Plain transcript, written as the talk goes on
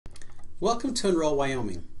Welcome to Enroll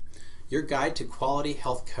Wyoming, your guide to quality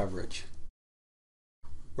health coverage.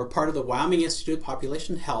 We're part of the Wyoming Institute of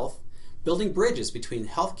Population Health, building bridges between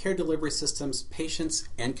healthcare delivery systems, patients,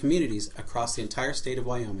 and communities across the entire state of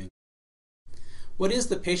Wyoming. What is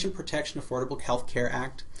the Patient Protection Affordable Health Care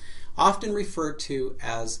Act? Often referred to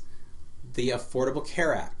as the Affordable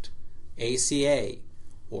Care Act, ACA,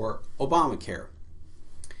 or Obamacare.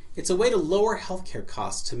 It's a way to lower healthcare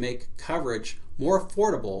costs to make coverage more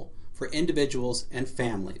affordable for individuals and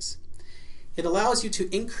families. It allows you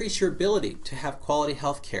to increase your ability to have quality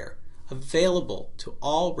health care available to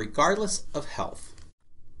all regardless of health.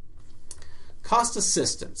 Cost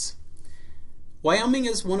assistance. Wyoming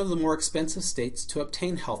is one of the more expensive states to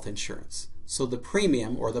obtain health insurance, so the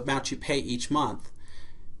premium, or the amount you pay each month,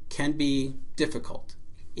 can be difficult.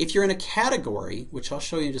 If you're in a category, which I'll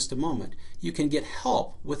show you in just a moment, you can get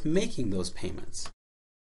help with making those payments.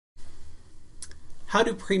 How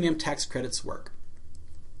do premium tax credits work?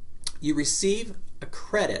 You receive a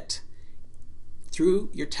credit through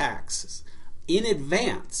your taxes in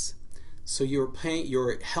advance, so you're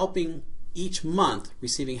helping each month,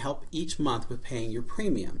 receiving help each month with paying your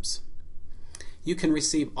premiums. You can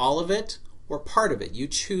receive all of it or part of it. You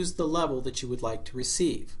choose the level that you would like to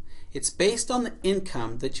receive. It's based on the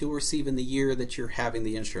income that you'll receive in the year that you're having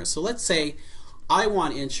the insurance. So let's say I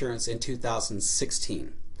want insurance in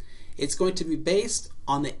 2016. It's going to be based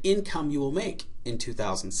on the income you will make in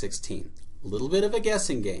 2016. A little bit of a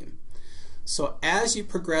guessing game. So as you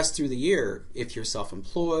progress through the year, if you're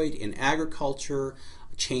self-employed, in agriculture,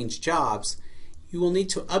 change jobs, you will need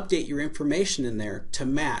to update your information in there to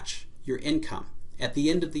match your income. At the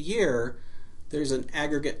end of the year, there's an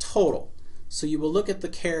aggregate total. So you will look at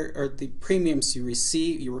the premiums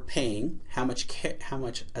you were paying, how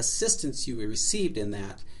much assistance you received in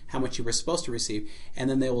that, how much you were supposed to receive, and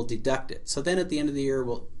then they will deduct it. So then at the end of the year,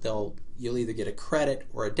 you'll either get a credit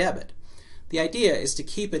or a debit. The idea is to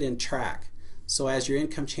keep it in track. So as your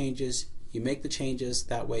income changes, you make the changes.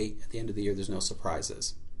 That way, at the end of the year, there's no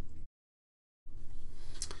surprises.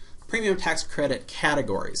 Premium tax credit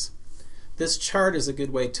categories. This chart is a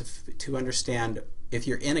good way to understand if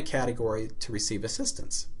you're in a category to receive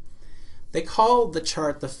assistance. They call the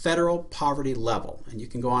chart the federal poverty level, and you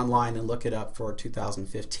can go online and look it up for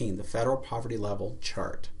 2015, the federal poverty level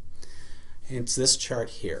chart. And it's this chart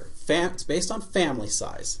here. It's based on family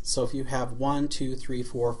size. So if you have 1, 2, 3,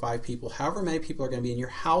 4, 5 people, however many people are going to be in your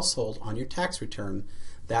household on your tax return,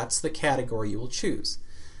 that's the category you will choose.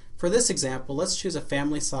 For this example, let's choose a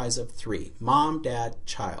family size of 3, mom, dad,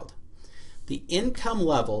 child. The income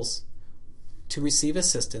levels to receive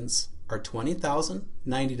assistance are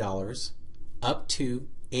 $20,090 up to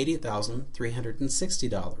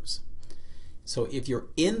 $80,360. So if you're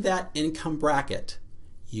in that income bracket,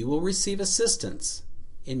 you will receive assistance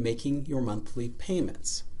in making your monthly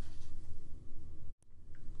payments.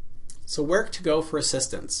 So where to go for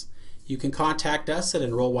assistance? You can contact us at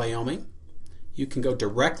Enroll Wyoming. You can go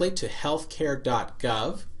directly to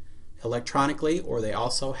healthcare.gov electronically, or they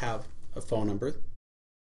also have a phone number.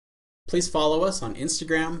 Please follow us on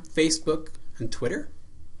Instagram, Facebook, and Twitter.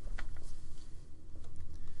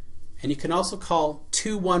 And you can also call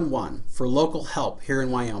 211 for local help here in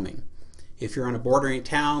Wyoming. If you're in a bordering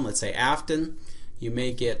town, let's say Afton, you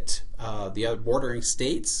may get the other bordering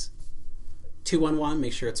states 211.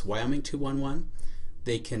 Make sure it's Wyoming 211.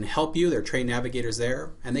 They can help you. There are trained navigators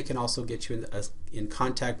there, and they can also get you in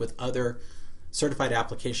contact with other certified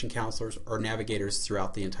application counselors or navigators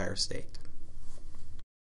throughout the entire state.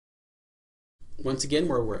 Once again,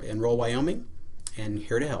 we're Enroll Wyoming, and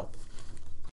here to help.